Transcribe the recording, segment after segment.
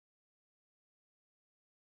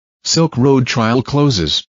Silk Road trial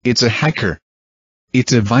closes. It's a hacker.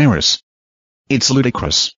 It's a virus. It's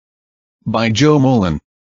ludicrous. By Joe Mullen.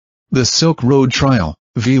 The Silk Road trial,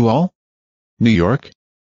 view all? New York?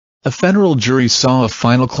 A federal jury saw a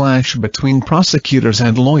final clash between prosecutors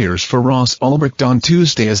and lawyers for Ross Ulbricht on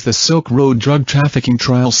Tuesday as the Silk Road drug trafficking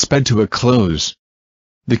trial sped to a close.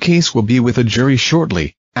 The case will be with a jury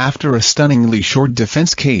shortly, after a stunningly short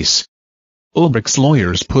defense case. Ulbricht's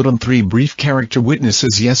lawyers put on 3 brief character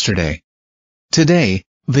witnesses yesterday. Today,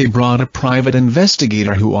 they brought a private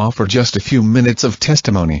investigator who offered just a few minutes of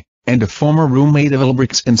testimony, and a former roommate of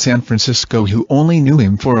Ulbricht's in San Francisco who only knew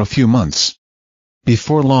him for a few months.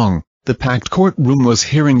 Before long, the packed courtroom was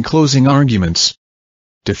hearing closing arguments.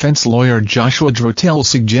 Defense lawyer Joshua Drotel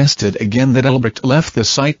suggested again that Ulbricht left the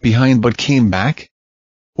site behind but came back?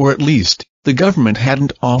 Or at least, the government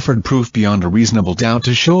hadn't offered proof beyond a reasonable doubt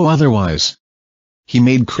to show otherwise. He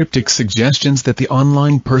made cryptic suggestions that the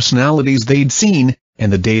online personalities they'd seen,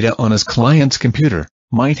 and the data on his client's computer,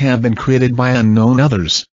 might have been created by unknown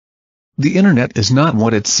others. The internet is not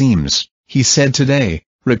what it seems, he said today,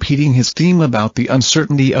 repeating his theme about the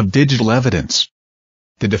uncertainty of digital evidence.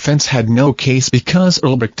 The defense had no case because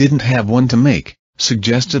Ulbricht didn't have one to make,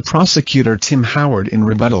 suggested prosecutor Tim Howard in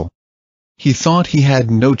rebuttal. He thought he had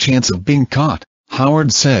no chance of being caught,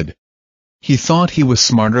 Howard said. He thought he was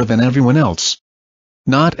smarter than everyone else.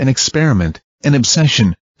 Not an experiment, an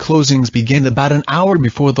obsession. Closings began about an hour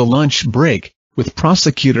before the lunch break, with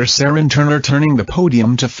prosecutor Sharon Turner turning the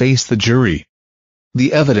podium to face the jury.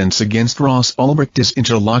 The evidence against Ross Ulbricht is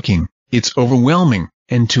interlocking, it's overwhelming,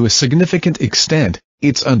 and to a significant extent,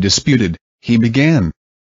 it's undisputed, he began.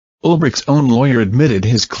 Ulbricht's own lawyer admitted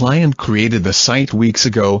his client created the site weeks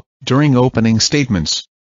ago, during opening statements.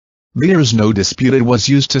 There's no dispute it was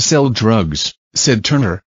used to sell drugs, said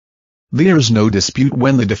Turner. There's no dispute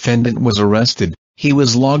when the defendant was arrested, he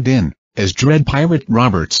was logged in, as Dread Pirate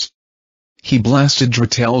Roberts. He blasted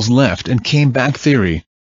Drotel's left and came back theory.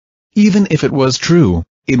 Even if it was true,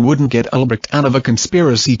 it wouldn't get Ulbricht out of a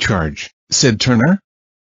conspiracy charge, said Turner.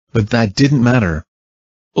 But that didn't matter.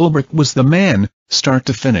 Ulbricht was the man, start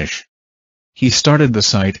to finish. He started the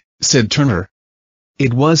site, said Turner.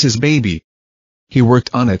 It was his baby. He worked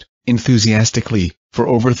on it, enthusiastically, for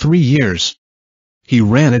over 3 years. He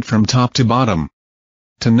ran it from top to bottom.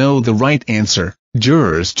 To know the right answer,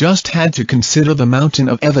 jurors just had to consider the mountain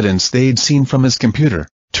of evidence they'd seen from his computer,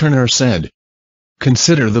 Turner said.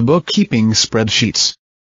 Consider the bookkeeping spreadsheets,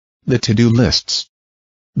 the to-do lists,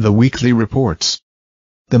 the weekly reports,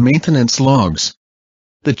 the maintenance logs,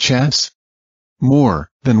 the chats. More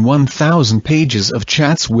than 1,000 pages of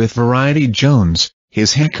chats with Variety Jones,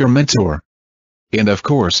 his hacker mentor. And of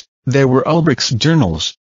course, there were Ulbricht's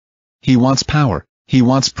journals. He wants power, he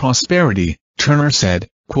wants prosperity, Turner said,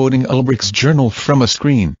 quoting Ulbricht's journal from a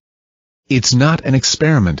screen. It's not an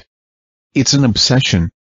experiment. It's an obsession.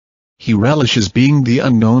 He relishes being the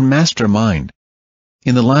unknown mastermind.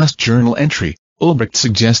 In the last journal entry, Ulbricht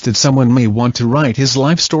suggested someone may want to write his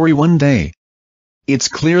life story one day. It's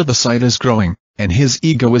clear the site is growing, and his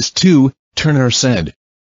ego is too, Turner said.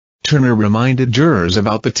 Turner reminded jurors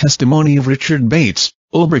about the testimony of Richard Bates,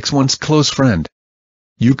 Ulbricht's once close friend.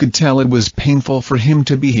 You could tell it was painful for him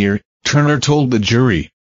to be here, Turner told the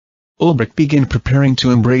jury. Ulbricht began preparing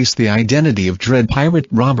to embrace the identity of Dread Pirate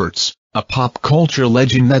Roberts, a pop culture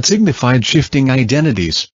legend that signified shifting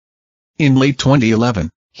identities. In late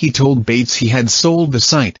 2011, he told Bates he had sold the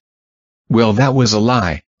site. Well, that was a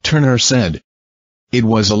lie, Turner said. It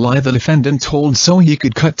was a lie the defendant told so he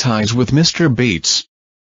could cut ties with Mr. Bates.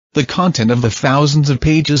 The content of the thousands of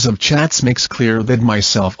pages of chats makes clear that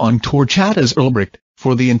myself on tour chat as Ulbricht,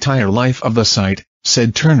 for the entire life of the site,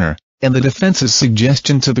 said Turner, and the defense's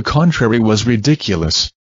suggestion to the contrary was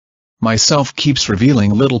ridiculous. Myself keeps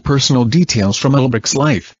revealing little personal details from Ulbricht's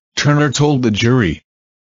life, Turner told the jury.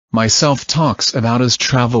 Myself talks about his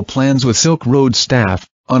travel plans with Silk Road staff,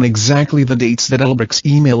 on exactly the dates that Ulbricht's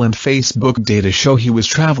email and Facebook data show he was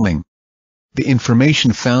traveling. The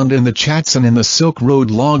information found in the chats and in the Silk Road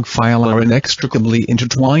log file are inextricably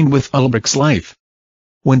intertwined with Ulbricht's life.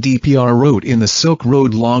 When DPR wrote in the Silk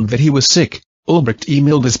Road log that he was sick, Ulbricht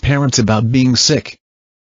emailed his parents about being sick.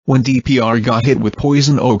 When DPR got hit with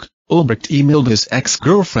poison oak, Ulbricht emailed his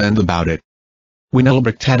ex-girlfriend about it. When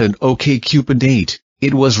Ulbricht had an OkCupid date,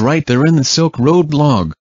 it was right there in the Silk Road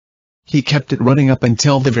log. He kept it running up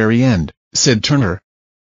until the very end, said Turner.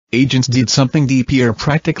 Agents did something DPR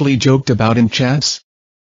practically joked about in chats.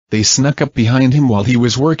 They snuck up behind him while he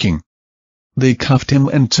was working. They cuffed him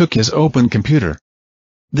and took his open computer.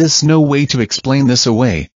 There's no way to explain this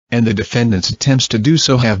away, and the defendant's attempts to do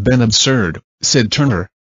so have been absurd, said Turner.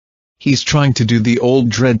 He's trying to do the old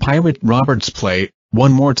Dread Pirate Roberts play,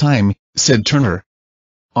 one more time, said Turner.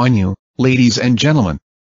 On you, ladies and gentlemen.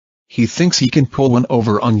 He thinks he can pull one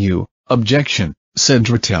over on you, objection, said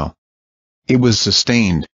Drattel. It was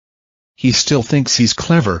sustained. He still thinks he's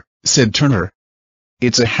clever, said Turner.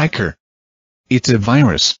 It's a hacker. It's a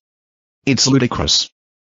virus. It's ludicrous.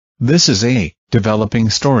 This is a developing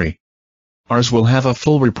story. Ours will have a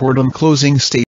full report on closing statements.